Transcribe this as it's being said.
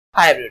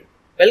Hi everyone,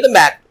 welcome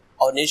back to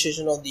our new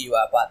session of the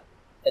Uipath.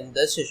 In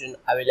this session,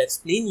 I will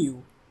explain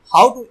you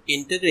how to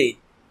integrate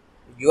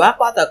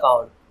Uipath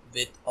account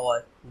with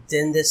our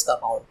Zendesk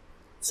account.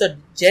 So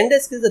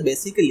Zendesk is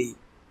basically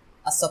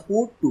a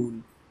support tool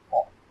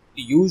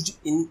used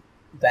in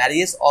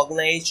various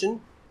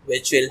organizations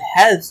which will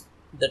help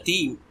the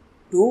team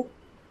to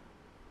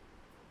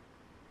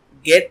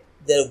get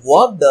their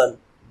work done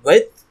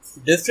with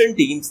different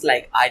teams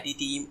like IT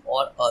team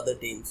or other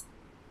teams.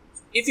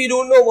 If you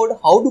don't know about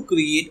how to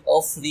create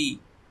a free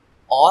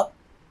or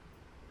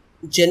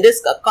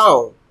Zendesk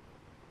account,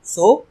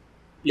 so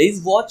please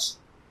watch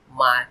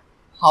my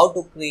how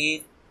to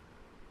create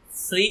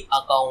free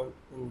account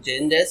in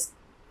Zendesk.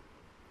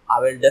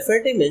 I will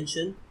definitely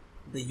mention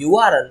the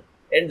URL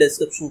in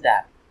description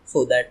tab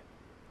so that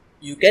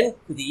you can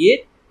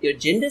create your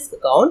Zendesk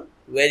account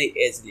very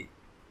easily.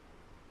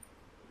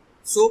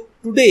 So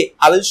today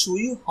I will show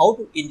you how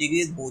to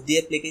integrate both the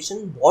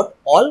application, what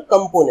all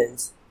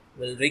components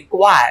will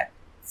require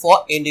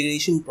for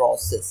integration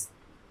process.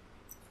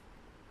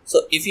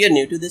 So if you are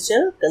new to this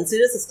channel,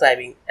 consider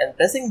subscribing and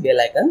pressing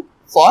bell icon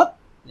for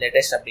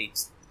latest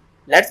updates.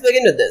 Let's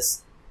begin with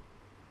this.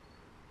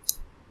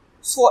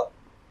 So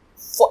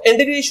for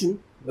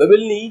integration, we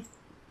will need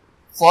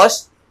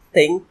first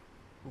thing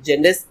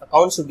Zendesk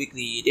account should be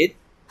created,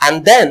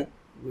 and then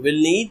we will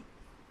need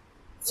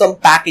some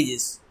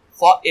packages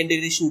for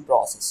integration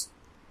process.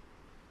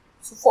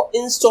 So for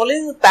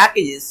installing the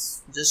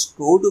packages, just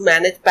go to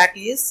manage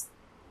packages.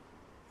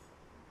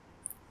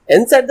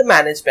 Inside the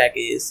manage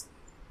packages,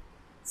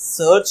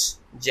 search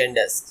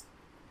Zendesk.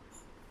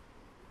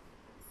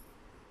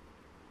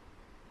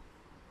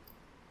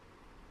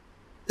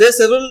 There are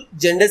several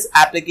Zendesk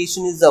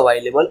applications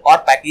available or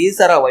packages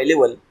are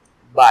available,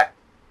 but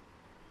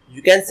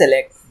you can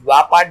select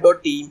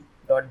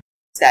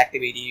Uipath.team.Zendesk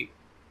Activity,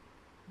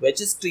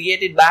 which is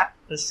created by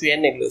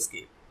Christian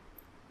Negloski.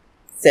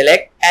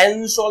 Select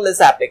and install this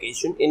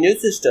application in your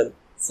system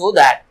so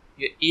that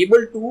you're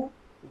able to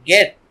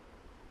get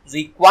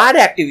required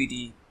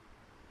activity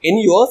in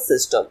your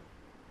system.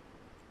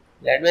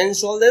 Let me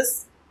install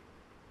this.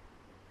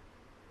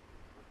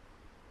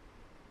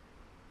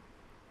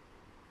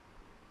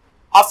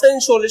 After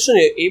installation,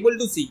 you're able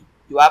to see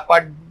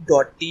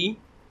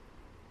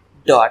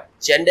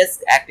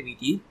Uipath.team.Zendesk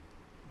Activity.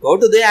 Go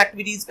to the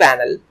activities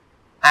panel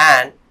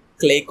and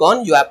click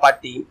on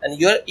Uipath team, and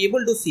you are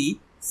able to see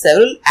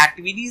several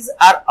activities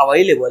are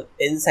available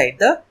inside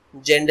the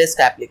Zendesk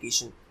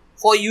application.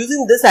 For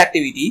using this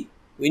activity,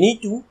 we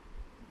need to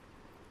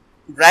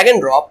drag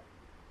and drop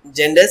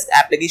Zendesk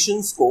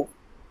application scope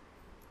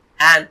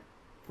and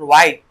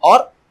provide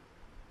or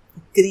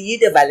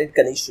create a valid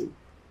connection.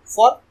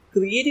 For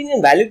creating a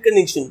valid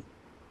connection,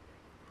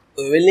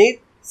 we will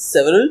need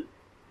several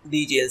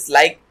details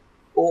like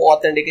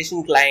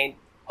authentication client,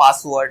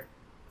 password,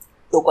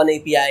 token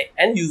API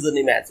and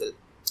username as well.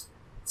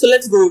 So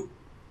let's go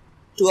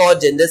to our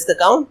Zendesk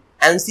account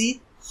and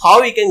see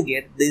how we can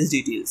get these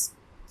details.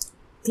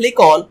 Click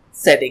on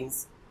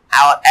settings,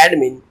 our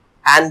admin,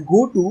 and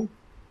go to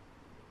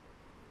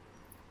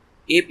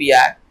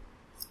API.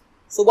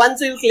 So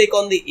once you click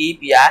on the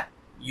API,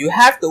 you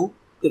have to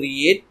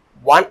create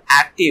one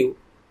active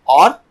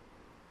or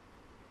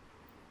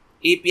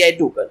API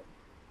token.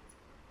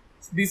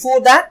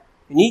 Before that,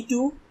 you need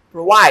to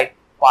provide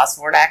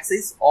password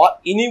access or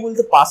enable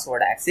the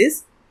password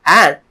access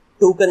and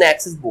token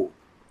access both.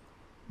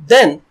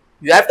 Then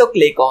you have to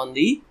click on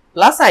the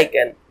plus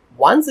icon.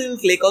 Once you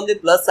click on the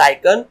plus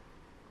icon,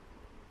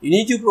 you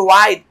need to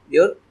provide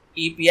your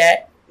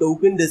API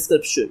token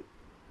description.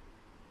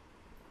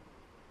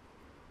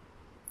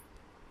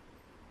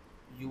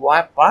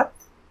 Uipath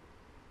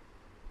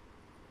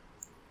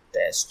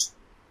test.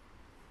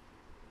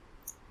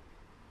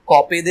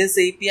 Copy this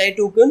API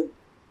token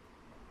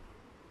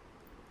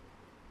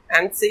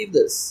and save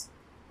this.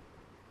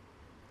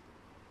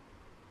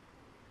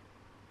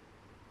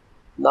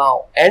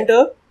 Now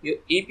enter your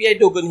API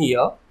token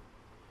here.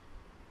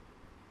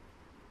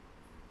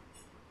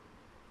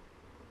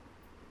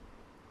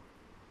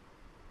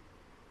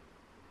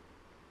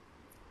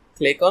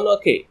 Click on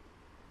OK.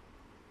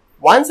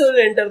 Once you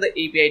enter the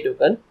API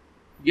token,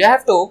 you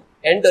have to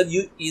enter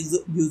your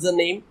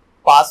username,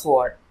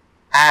 password,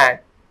 and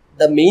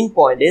the main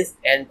point is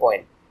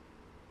endpoint.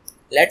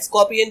 Let's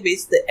copy and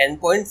paste the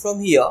endpoint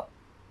from here.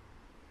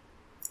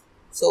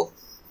 So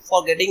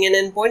for getting an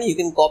endpoint, you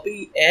can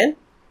copy and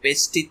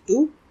paste it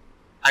to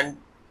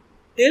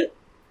until.com.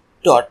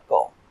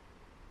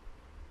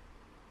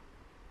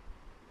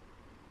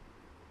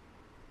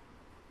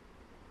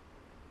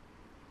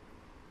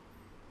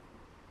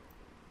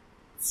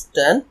 It's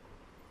done.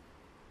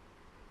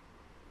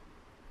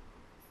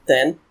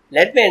 Then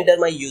let me enter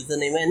my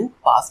username and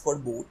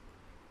password both,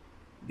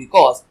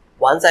 because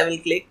once I will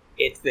click,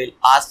 it will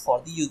ask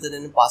for the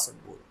username and password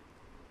both.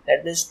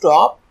 Let me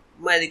stop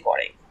my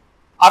recording.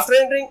 After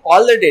entering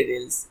all the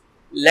details,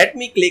 let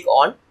me click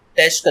on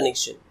test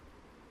connection.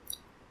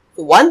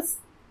 So once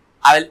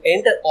I will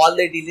enter all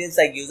the details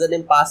like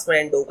username, password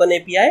and token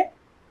API,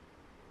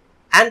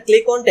 and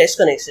click on test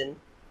connection.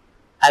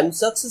 I'm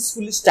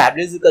successfully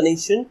established the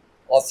connection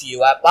of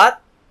Uipath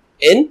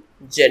in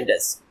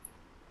Zendesk.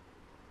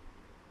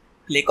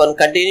 Click on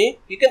continue.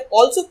 You can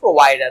also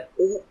provide an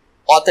O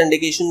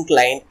authentication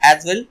client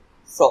as well.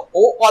 For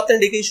O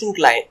authentication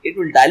client, it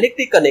will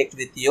directly connect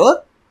with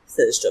your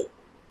system.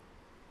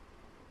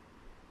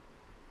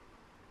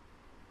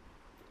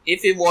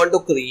 If you want to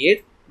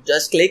create,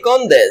 just click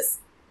on this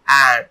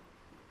and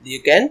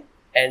you can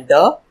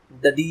enter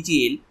the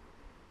detail.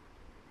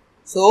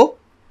 So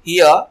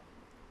here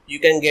you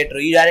can get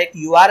redirect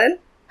URL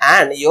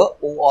and your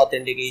O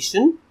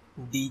authentication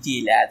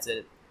detail as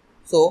well.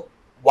 So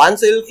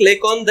once you will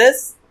click on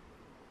this,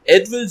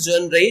 it will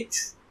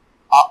generate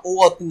a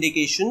O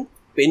authentication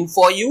pin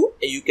for you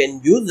and you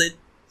can use it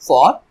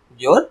for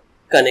your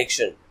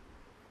connection.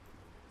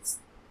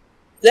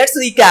 Let's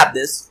recap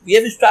this. We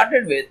have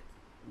started with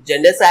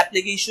Zendesk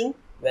application,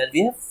 where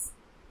we have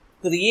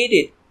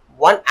created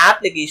one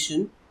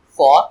application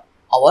for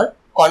our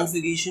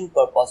configuration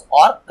purpose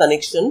or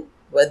connection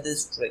with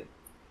this string.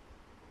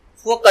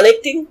 For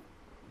connecting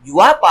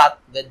Uipath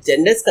with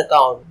Zendesk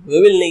account,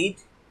 we will need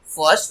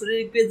first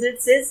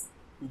prerequisite is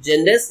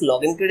Zendesk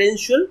login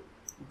credential.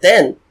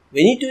 Then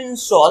we need to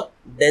install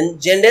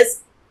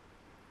Zendesk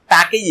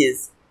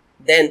packages.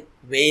 Then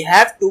we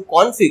have to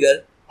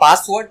configure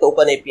password,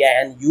 token API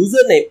and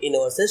username in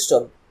our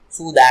system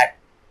so that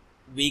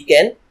we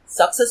can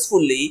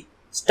successfully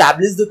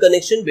establish the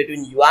connection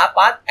between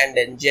Uipath and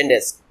then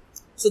Zendesk.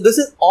 So this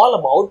is all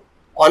about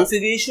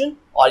configuration,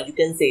 or you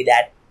can say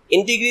that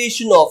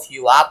integration of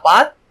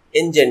Uipath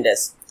in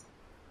Zendesk.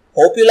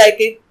 Hope you like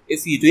it.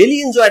 If you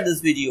really enjoyed this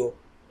video,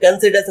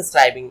 consider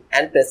subscribing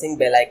and pressing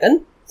bell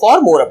icon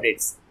for more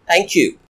updates. Thank you.